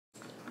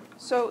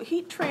So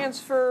heat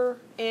transfer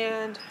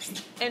and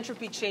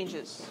entropy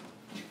changes.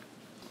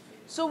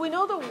 So we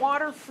know that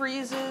water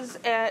freezes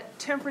at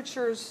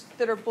temperatures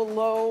that are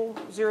below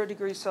 0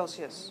 degrees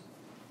Celsius.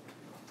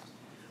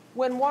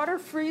 When water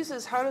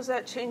freezes, how does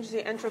that change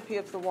the entropy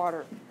of the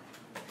water?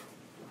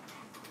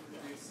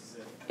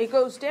 It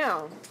goes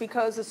down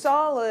because the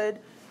solid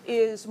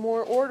is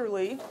more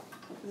orderly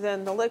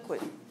than the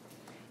liquid.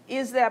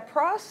 Is that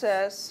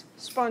process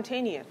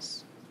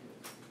spontaneous?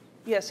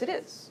 Yes, it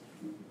is.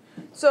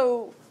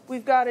 So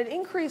we've got an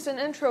increase in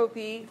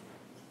entropy,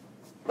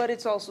 but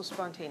it's also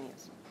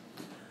spontaneous.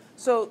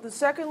 So the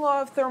second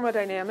law of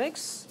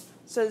thermodynamics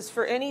says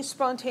for any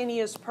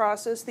spontaneous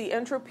process, the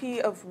entropy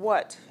of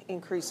what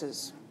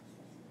increases?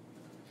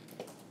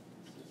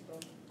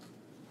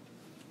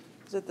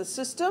 Is it the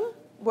system?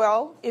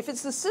 Well, if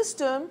it's the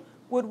system,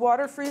 would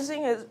water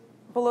freezing at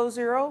below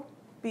 0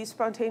 be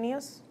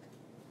spontaneous?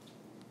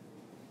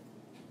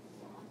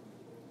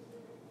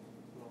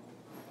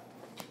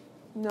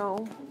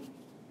 No.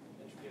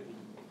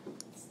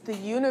 The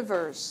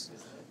universe.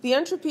 The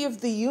entropy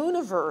of the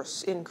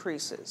universe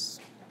increases.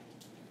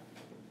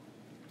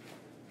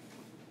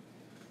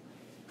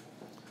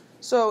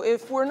 So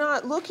if we're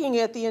not looking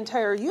at the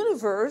entire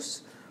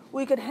universe,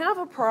 we could have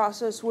a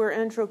process where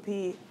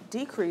entropy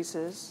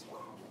decreases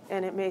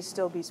and it may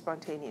still be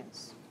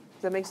spontaneous.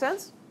 Does that make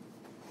sense?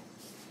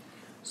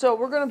 So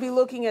we're going to be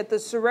looking at the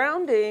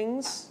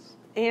surroundings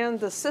and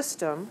the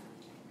system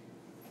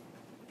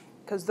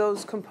because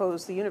those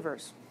compose the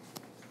universe.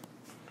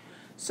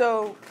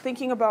 So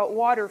thinking about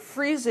water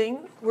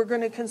freezing, we're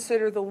going to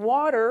consider the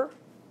water,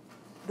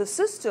 the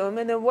system,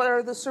 and then what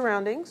are the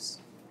surroundings?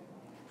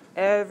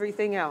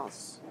 Everything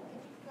else.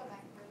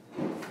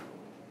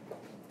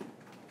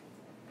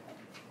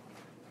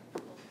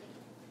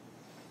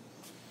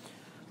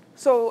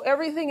 So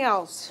everything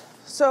else.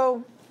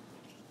 So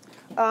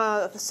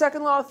the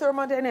second law of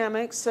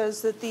thermodynamics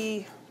says that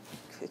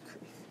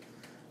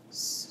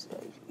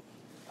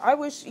I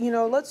wish,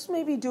 let's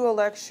maybe do a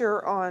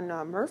lecture on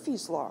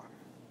Murphy's Law.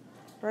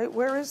 Right?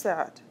 Where is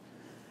that?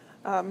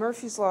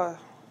 Murphy's Law.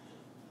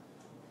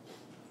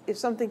 If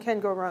something can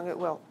go wrong, it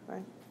will.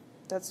 Right?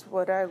 That's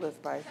what I live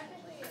by.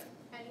 Technically,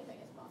 anything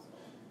is possible.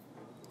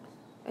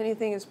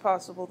 Anything is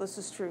possible. This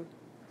is true.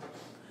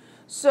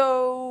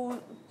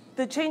 So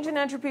the change in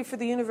entropy for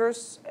the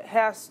universe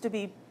has to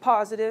be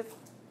positive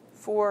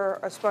for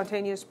a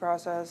spontaneous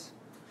process.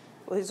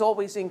 Well, it's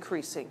always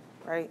increasing,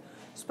 right?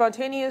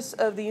 Spontaneous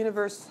of the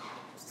universe.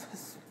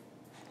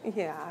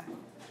 Yeah.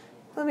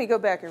 Let me go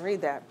back and read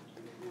that.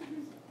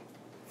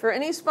 For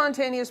any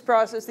spontaneous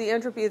process, the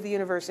entropy of the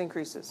universe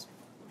increases.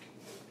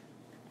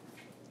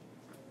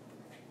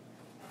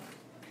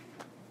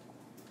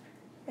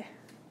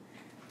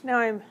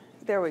 Now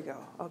there we go.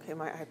 Okay,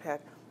 my iPad.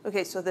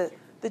 Okay, so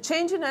the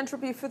change in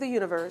entropy for the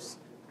universe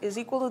is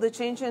equal to the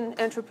change in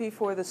entropy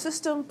for the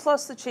system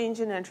plus the change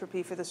in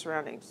entropy for the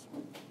surroundings.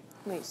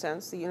 Makes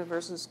sense. The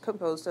universe is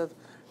composed of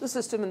the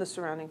system and the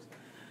surroundings.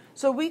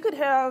 So we could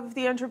have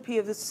the entropy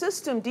of the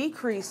system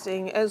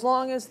decreasing as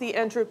long as the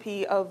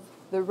entropy of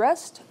the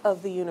rest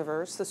of the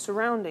universe, the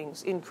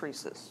surroundings,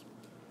 increases.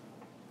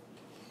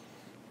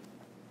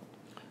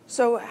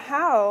 So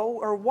how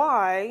or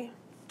why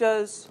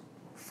does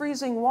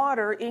freezing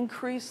water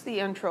increase the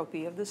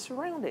entropy of the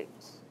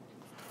surroundings?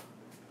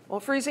 Well,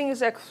 freezing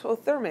is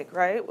exothermic,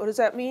 right? What does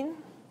that mean?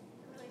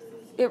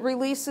 It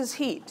releases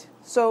heat.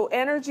 So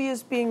energy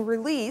is being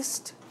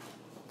released.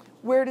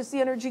 Where does the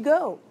energy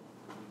go?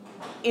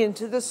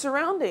 Into the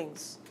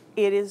surroundings.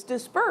 It is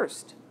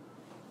dispersed.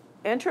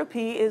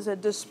 Entropy is a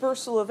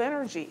dispersal of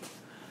energy.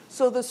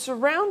 So the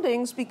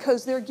surroundings,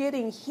 because they're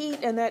getting heat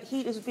and that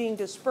heat is being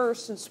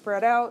dispersed and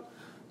spread out,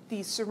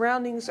 the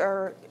surroundings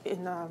are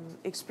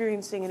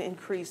experiencing an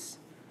increase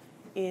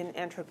in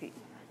entropy.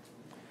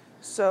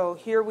 So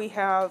here we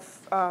have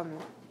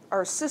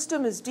our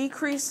system is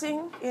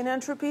decreasing in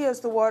entropy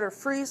as the water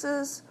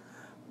freezes,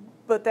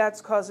 but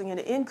that's causing an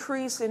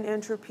increase in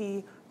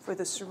entropy for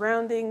the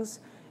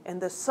surroundings,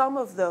 and the sum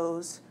of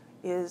those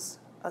is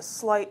a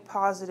slight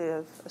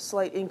positive, a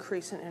slight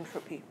increase in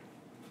entropy.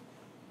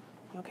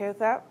 You okay with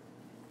that?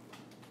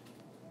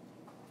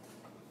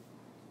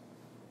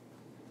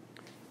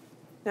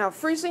 Now,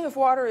 freezing of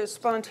water is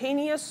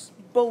spontaneous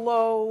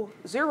below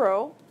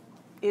 0.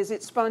 Is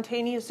it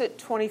spontaneous at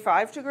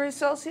 25 degrees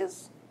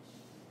Celsius?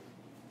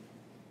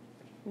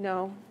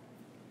 No,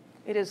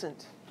 it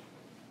isn't.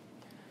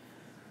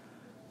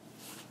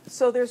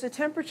 So there's a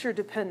temperature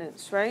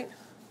dependence, right?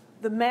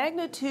 The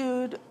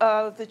magnitude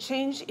of the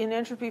change in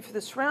entropy for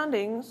the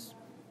surroundings,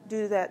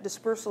 due to that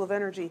dispersal of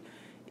energy,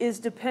 is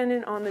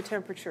dependent on the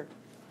temperature.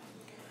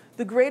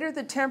 The greater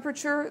the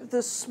temperature,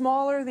 the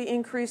smaller the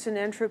increase in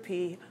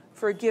entropy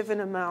for a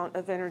given amount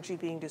of energy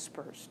being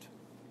dispersed.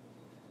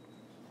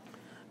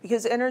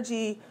 Because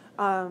entropy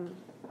and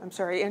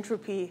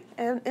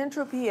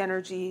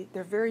energy,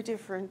 they're very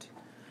different.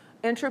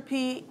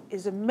 Entropy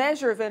is a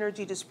measure of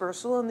energy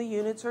dispersal, and the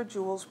units are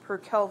joules per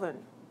Kelvin.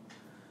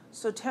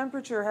 So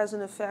temperature has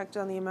an effect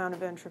on the amount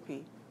of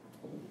entropy.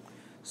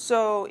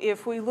 So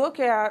if we look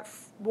at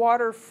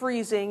water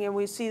freezing and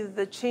we see that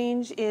the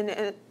change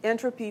in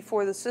entropy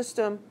for the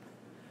system,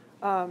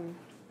 the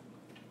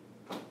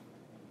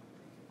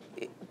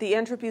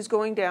entropy is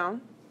going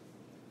down.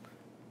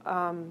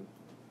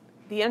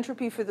 The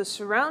entropy for the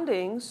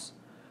surroundings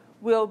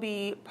will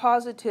be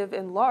positive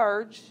and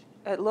large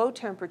at low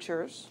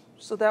temperatures,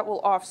 so that will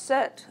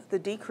offset the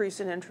decrease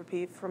in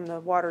entropy from the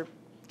water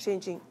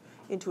changing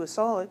into a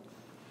solid.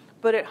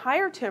 But at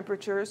higher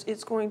temperatures,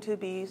 it's going to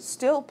be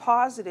still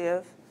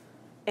positive,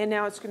 and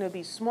now it's going to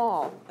be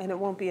small, and it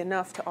won't be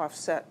enough to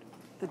offset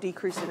the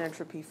decrease in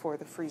entropy for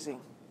the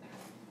freezing.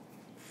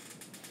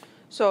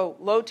 So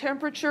low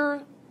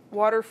temperature,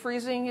 water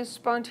freezing is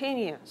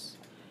spontaneous.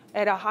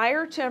 At a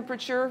higher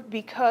temperature,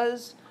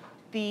 because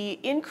the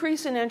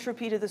increase in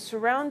entropy to the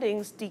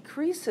surroundings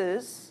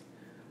decreases,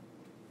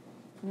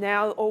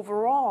 now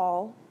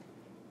overall,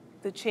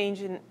 the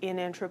change in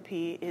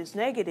entropy is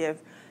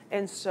negative,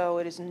 and so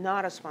it is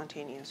not a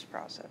spontaneous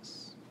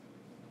process.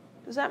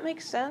 Does that make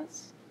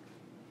sense?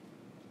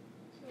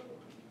 So,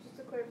 just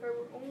to clarify,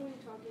 we're only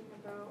talking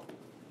about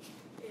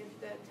if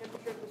the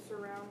temperature of the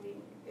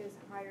surrounding is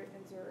higher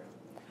than 0.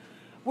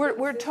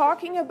 We're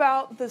talking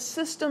about the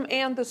system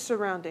and the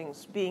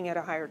surroundings being at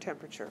a higher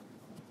temperature.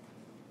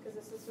 Because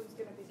the system's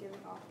going to be giving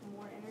off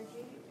more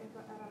energy at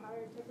a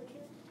higher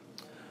temperature?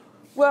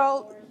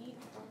 Well, More heat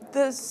on that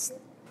this.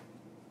 temperature?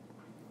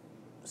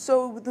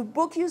 So the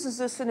book uses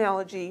this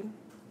analogy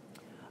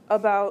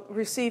about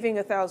receiving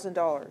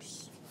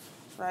 $1,000,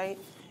 right?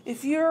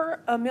 If you're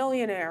a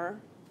millionaire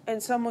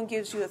and someone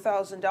gives you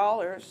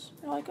 $1,000,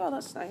 you're like, oh,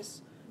 that's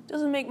nice.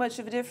 Doesn't make much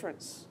of a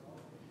difference.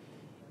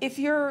 If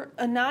you're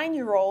a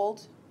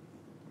 9-year-old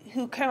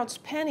who counts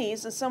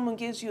pennies and someone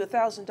gives you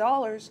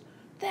 $1,000,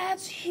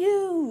 that's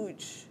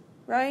huge,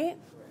 right?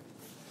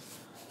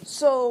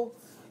 So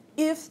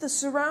if the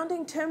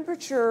surrounding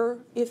temperature,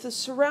 if the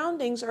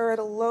surroundings are at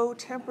a low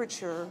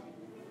temperature,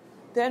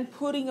 then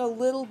putting a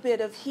little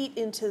bit of heat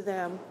into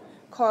them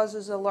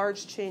causes a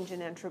large change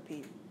in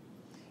entropy.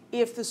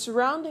 If the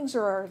surroundings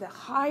are at a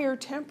higher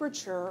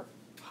temperature,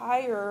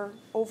 higher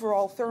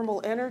overall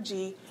thermal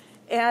energy,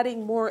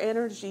 adding more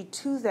energy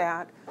to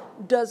that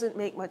doesn't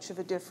make much of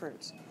a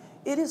difference.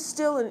 It is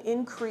still an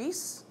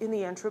increase in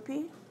the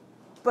entropy,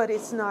 but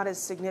it's not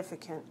as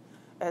significant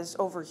as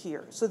over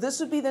here. So this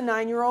would be the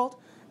 9-year-old,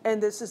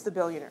 and this is the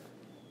billionaire.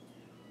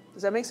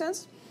 Does that make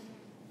sense?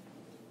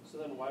 So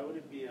then why would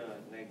it be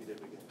negative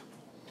again?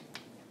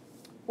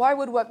 Why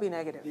would what be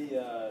negative?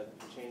 The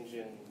change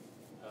in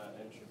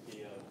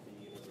entropy of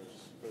the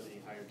universe for the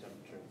higher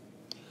temperature.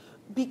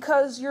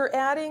 Because you're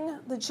adding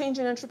the change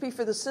in entropy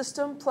for the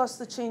system plus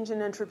the change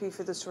in entropy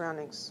for the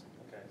surroundings.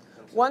 Okay.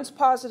 One's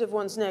positive,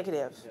 one's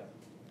negative.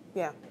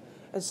 Yeah.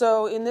 And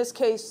so in this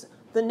case,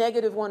 the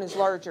negative one is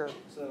larger.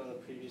 So on the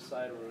previous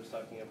slide where we were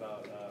talking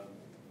about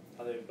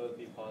how they would both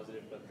be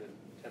positive, but the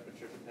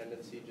temperature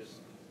dependency just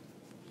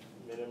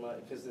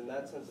minimized, because in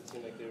that sense it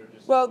seemed like they were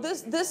just... Well,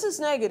 this is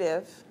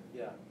negative.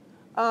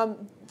 Yeah.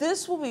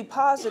 This will be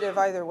positive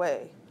either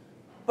way,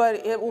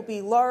 but it will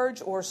be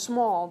large or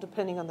small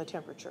depending on the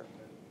temperature.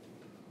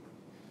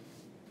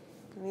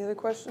 Any other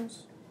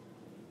questions?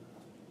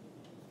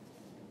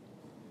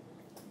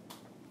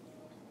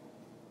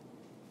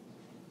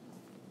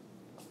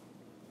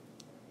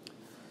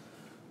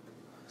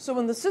 So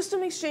when the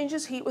system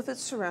exchanges heat with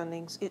its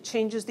surroundings, it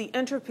changes the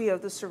entropy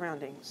of the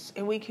surroundings.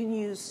 And we can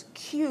use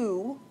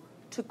Q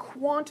to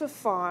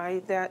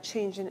quantify that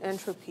change in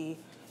entropy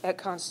at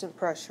constant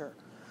pressure.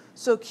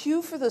 So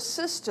Q for the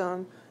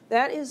system,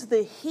 that is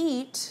the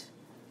heat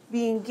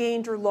being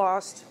gained or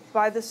lost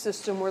by the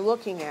system we're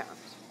looking at.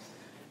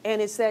 And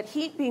it's that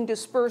heat being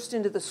dispersed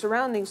into the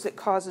surroundings that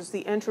causes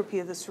the entropy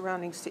of the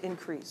surroundings to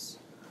increase.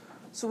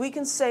 So we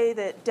can say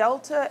that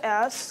delta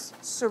S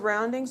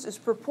surroundings is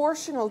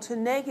proportional to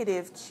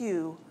negative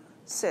Q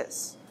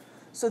cis.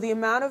 So the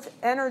amount of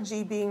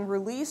energy being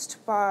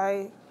released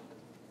by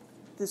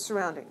the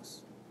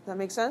surroundings. Does that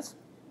make sense?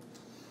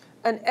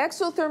 An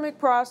exothermic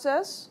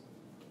process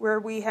where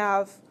we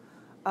have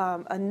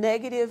a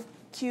negative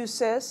Q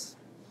cis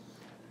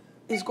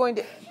is going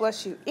to,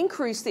 bless you,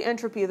 increase the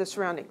entropy of the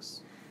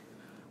surroundings.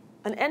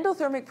 An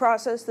endothermic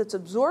process that's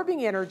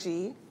absorbing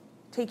energy,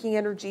 taking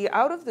energy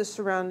out of the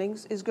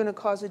surroundings, is going to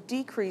cause a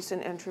decrease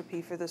in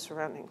entropy for the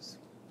surroundings.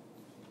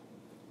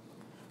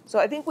 So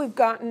I think we've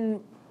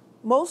gotten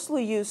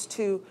mostly used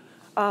to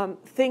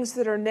things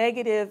that are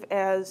negative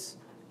as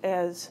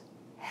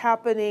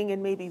happening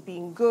and maybe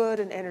being good,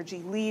 and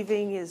energy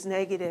leaving is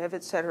negative,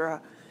 etc.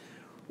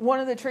 One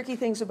of the tricky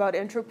things about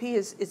entropy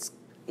is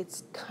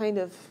it's kind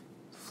of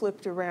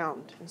flipped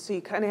around. And so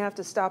you kind of have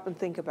to stop and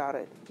think about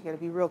it. You got to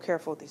be real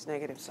careful with these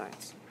negative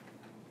signs.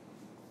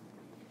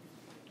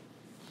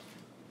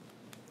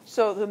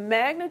 So the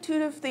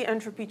magnitude of the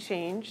entropy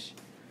change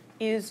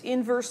is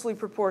inversely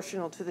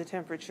proportional to the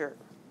temperature.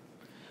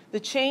 The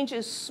change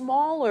is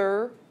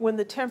smaller when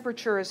the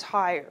temperature is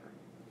higher.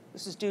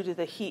 This is due to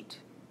the heat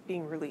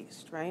being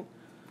released, right?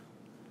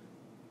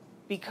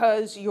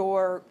 Because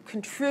you're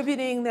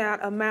contributing that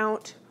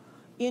amount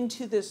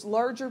into this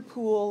larger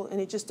pool, and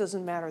it just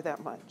doesn't matter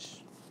that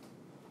much.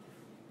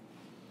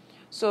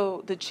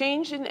 So the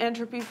change in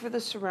entropy for the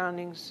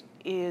surroundings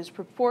is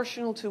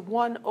proportional to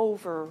 1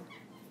 over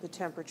the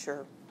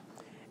temperature.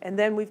 And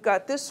then we've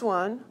got this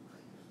one,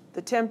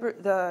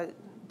 the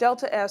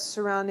delta S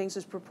surroundings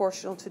is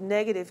proportional to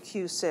negative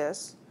Q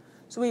cis.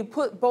 So we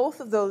put both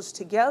of those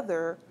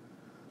together,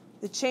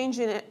 the change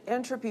in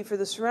entropy for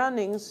the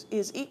surroundings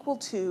is equal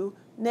to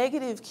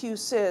negative Q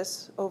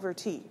cis over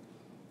T.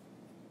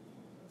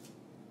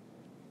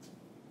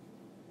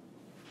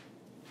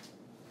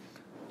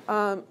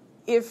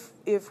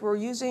 If we're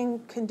using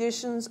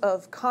conditions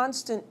of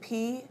constant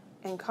P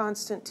and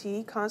constant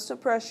T, constant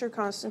pressure,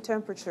 constant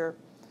temperature,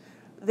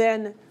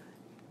 then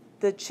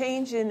the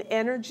change in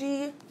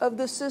energy of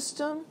the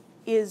system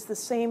is the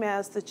same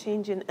as the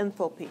change in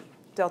enthalpy,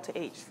 delta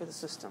H, for the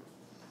system.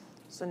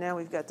 So now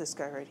we've got this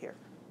guy right here.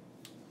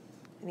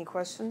 Any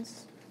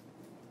questions?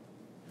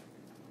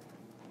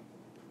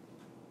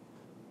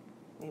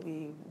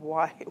 Maybe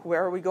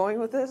where are we going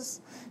with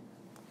this?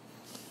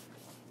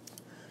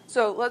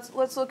 So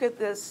let's look at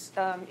this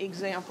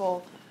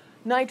example.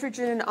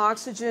 Nitrogen and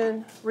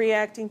oxygen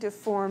reacting to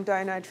form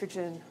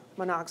dinitrogen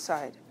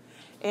monoxide.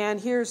 And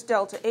here's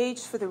delta H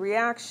for the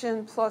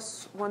reaction,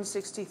 plus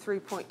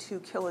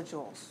 163.2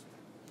 kilojoules.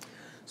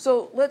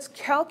 So let's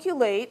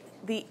calculate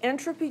the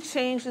entropy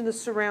change in the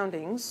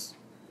surroundings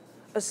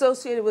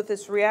associated with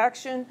this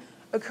reaction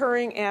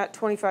occurring at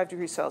 25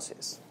 degrees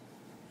Celsius.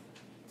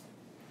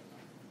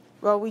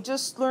 Well, we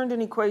just learned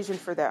an equation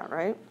for that,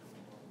 right?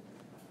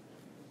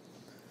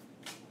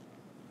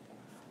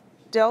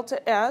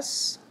 Delta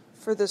S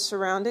for the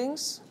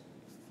surroundings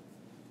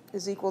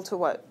is equal to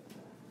what?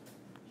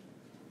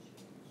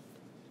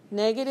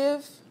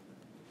 Negative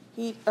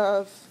heat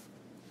of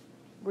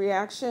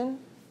reaction,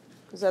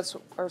 because that's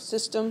our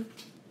system,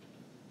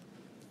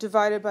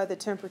 divided by the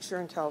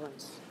temperature in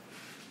kelvins.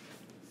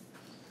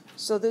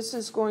 So this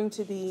is going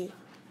to be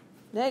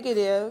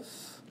negative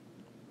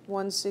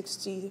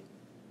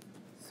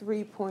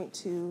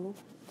 163.2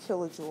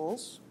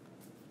 kilojoules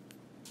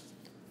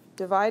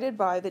divided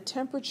by the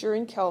temperature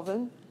in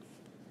Kelvin,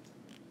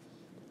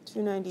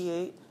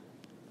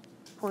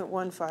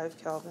 298.15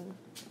 Kelvin.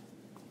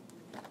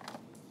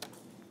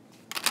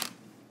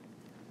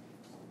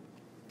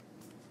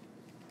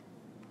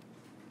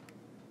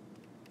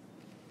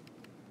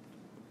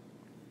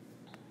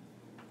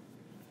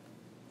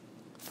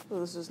 So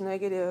this is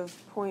negative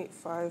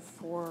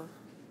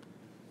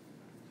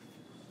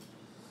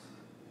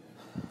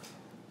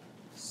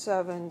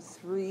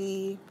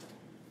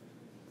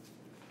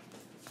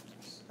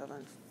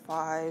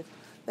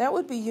That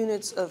would be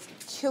units of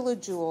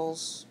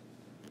kilojoules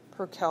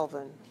per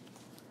Kelvin.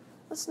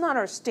 That's not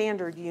our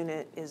standard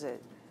unit, is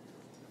it?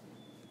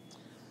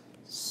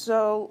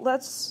 So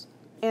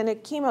and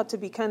it came out to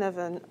be kind of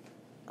an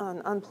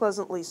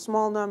unpleasantly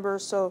small number,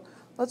 so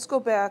let's go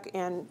back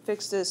and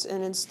fix this,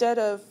 and instead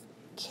of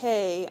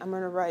K, I'm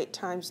going to write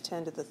times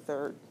 10 to the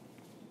third.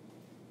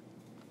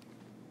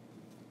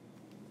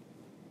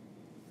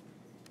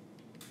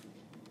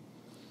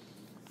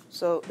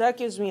 So that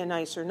gives me a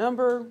nicer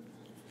number.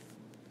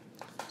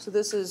 So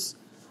this is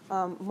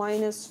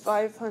minus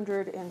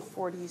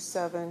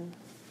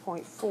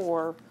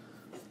 547.4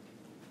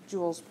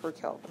 joules per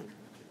Kelvin.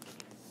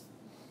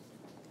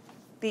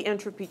 The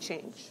entropy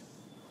change.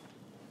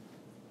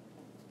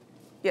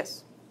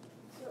 Yes?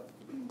 So,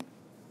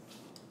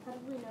 how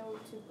did we know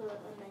to put a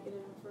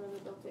negative in front of the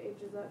delta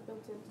H? Is that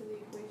built into the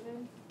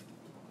equation?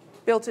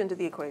 Built into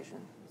the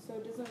equation. So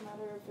it doesn't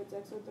matter if it's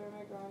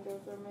exothermic or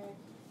endothermic?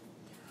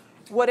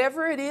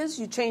 Whatever it is,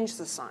 you change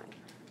the sign.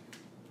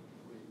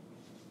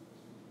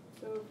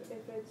 So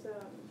if it's...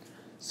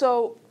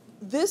 So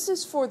this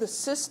is for the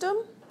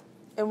system,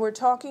 and we're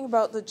talking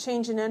about the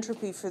change in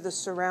entropy for the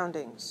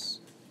surroundings.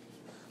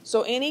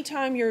 So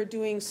anytime you're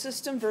doing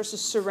system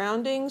versus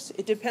surroundings,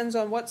 it depends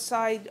on what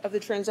side of the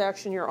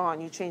transaction you're on.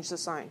 You change the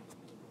sign.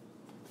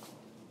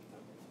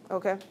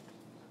 Okay?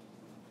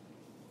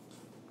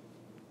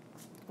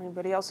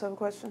 Anybody else have a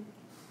question?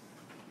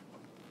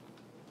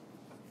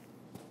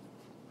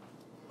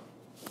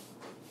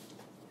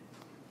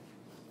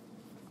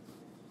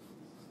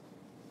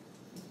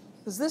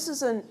 Because this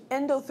is an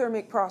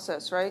endothermic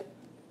process, right?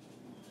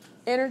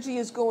 Energy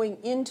is going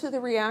into the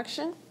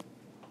reaction.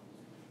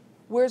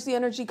 Where's the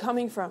energy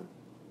coming from?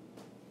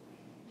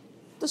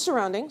 The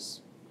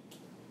surroundings.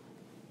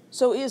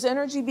 So is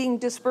energy being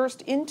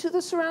dispersed into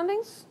the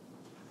surroundings?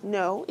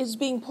 No, it's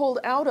being pulled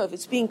out of,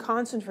 it's being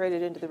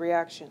concentrated into the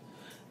reaction.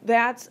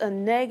 That's a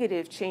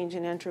negative change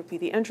in entropy.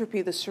 The entropy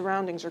of the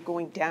surroundings are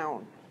going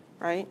down,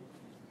 right?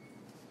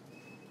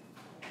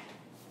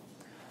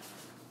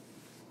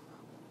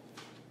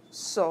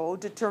 So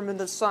determine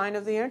the sign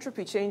of the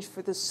entropy change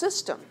for the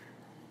system.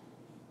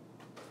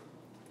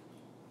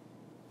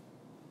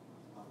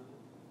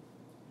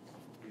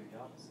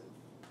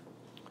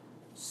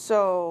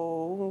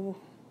 So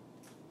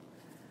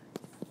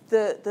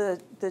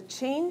the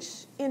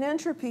change in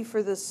entropy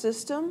for the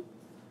system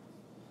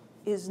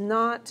is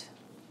not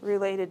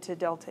related to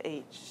delta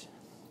H.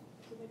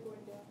 So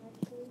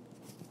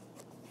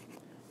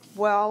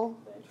Well,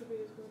 The entropy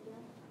is going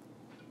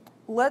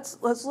down.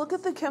 let's look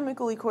at the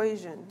chemical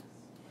equation.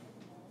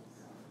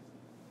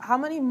 How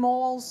many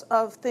moles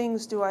of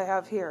things do I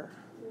have here?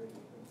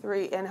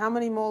 3. And how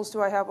many moles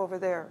do I have over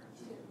there?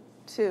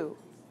 2.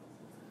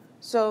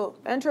 So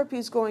entropy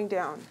is going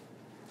down.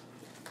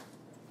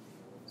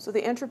 So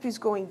the entropy is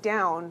going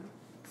down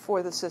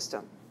for the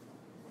system.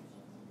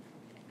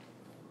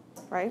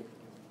 Right?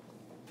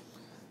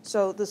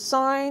 So the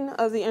sign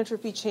of the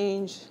entropy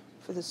change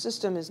for the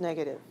system is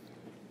negative.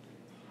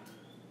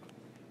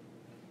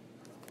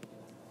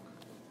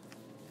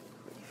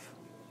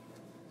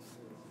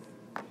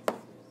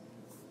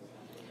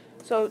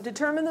 So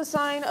determine the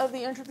sign of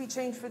the entropy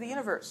change for the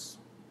universe.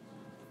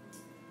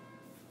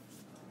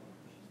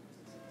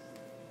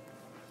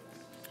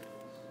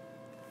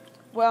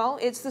 Well,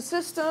 it's the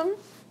system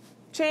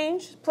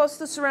change plus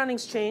the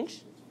surroundings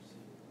change.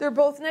 They're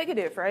both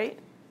negative, right?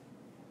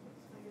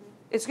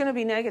 It's going to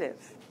be negative.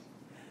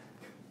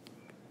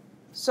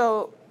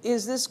 So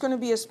is this going to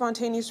be a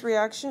spontaneous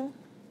reaction?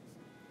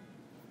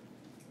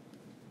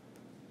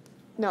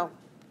 No.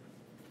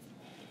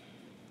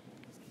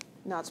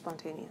 Not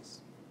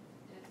spontaneous.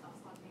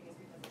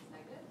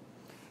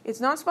 It's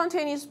not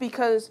spontaneous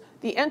because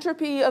the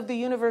entropy of the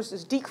universe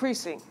is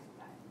decreasing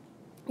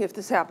if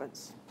this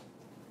happens.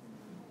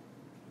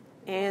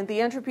 And the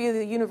entropy of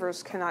the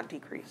universe cannot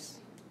decrease.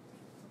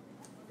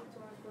 It's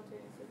only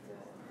spontaneous if the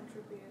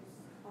entropy is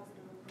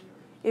positive.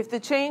 If the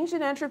change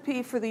in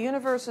entropy for the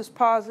universe is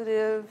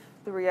positive,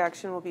 the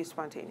reaction will be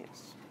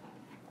spontaneous.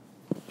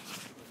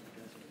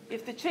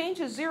 If the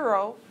change is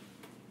 0,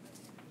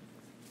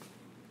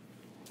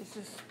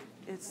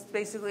 it's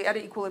basically at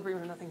equilibrium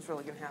and nothing's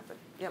really going to happen.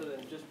 Yep. So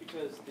then just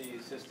because the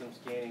system's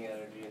gaining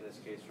energy, in this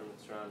case from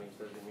its surroundings,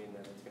 doesn't mean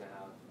that it's going to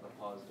have a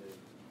positive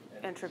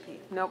Entropy.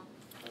 Nope.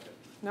 Okay.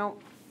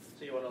 Nope.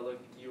 So you want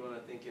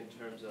to think in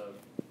terms of,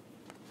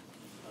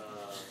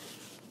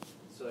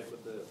 so like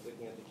with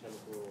looking at the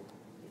chemical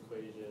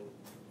equation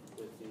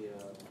with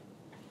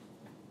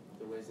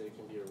the ways that it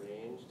can be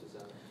arranged, is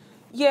that?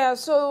 Yeah,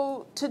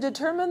 so to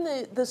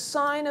determine the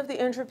sign of the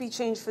entropy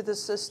change for the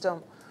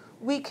system,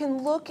 we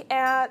can look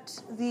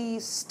at the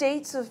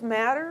states of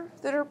matter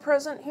that are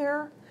present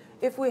here.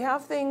 If we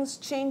have things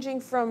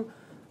changing from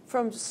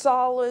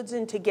solids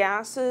into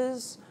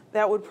gases,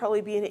 that would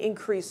probably be an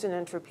increase in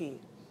entropy.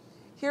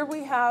 Here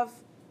we have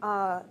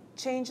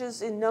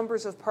changes in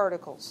numbers of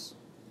particles.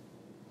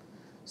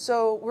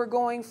 So we're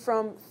going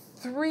from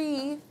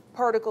 3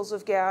 particles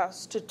of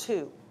gas to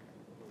 2.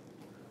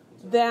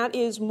 That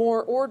is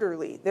more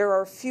orderly. There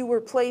are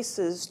fewer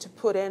places to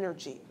put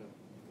energy.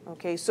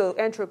 Okay, so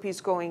entropy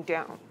is going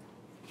down.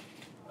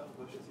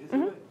 Mm-hmm.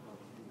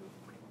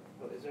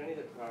 Well, is there any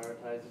that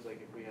prioritizes,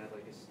 like if we had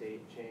like a state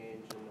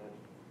change,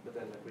 but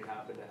then if we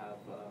happen to have...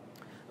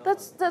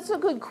 That's a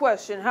good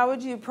question. How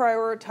would you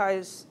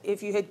prioritize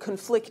if you had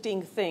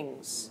conflicting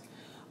things?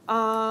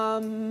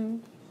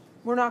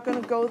 We're not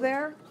going to go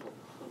there?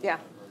 Yeah.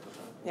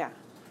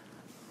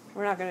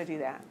 We're not going to do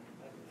that.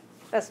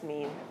 That's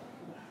mean.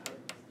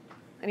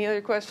 Any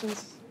other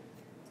questions?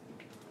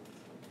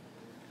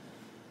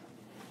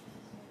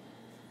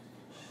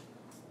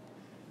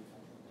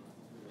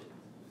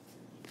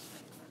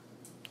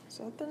 Is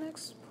that the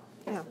next?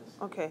 Yeah,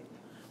 okay.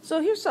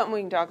 So here's something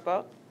we can talk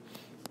about.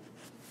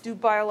 Do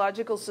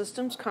biological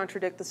systems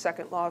contradict the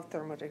second law of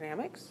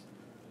thermodynamics?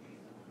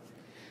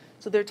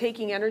 So they're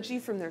taking energy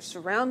from their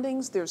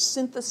surroundings. They're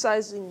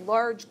synthesizing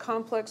large,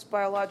 complex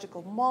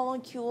biological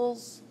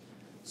molecules.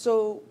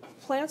 So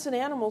plants and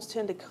animals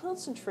tend to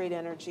concentrate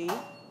energy,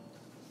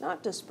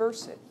 not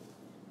disperse it.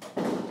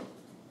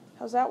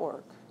 How's that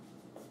work?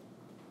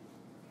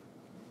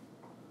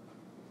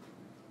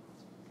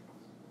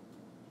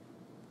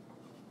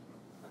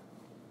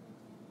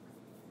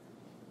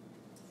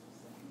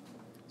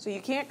 So you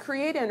can't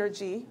create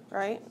energy,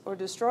 right, or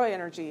destroy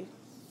energy.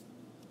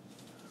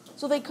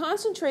 So they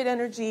concentrate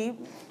energy,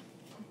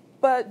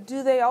 but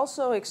do they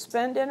also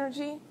expend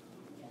energy?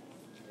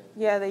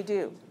 Yeah, they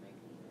do.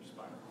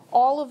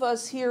 All of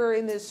us here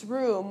in this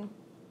room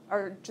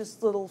are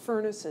just little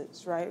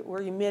furnaces, right?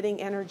 We're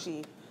emitting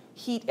energy,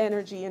 heat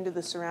energy into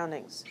the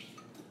surroundings.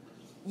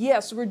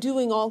 Yes, we're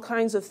doing all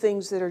kinds of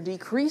things that are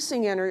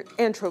decreasing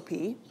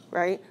entropy,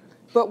 right?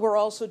 But we're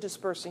also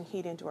dispersing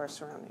heat into our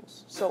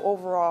surroundings. So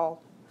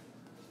overall,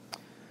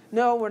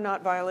 no, we're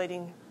not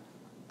violating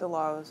the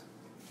law of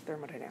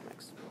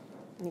thermodynamics.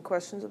 Any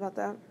questions about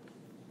that?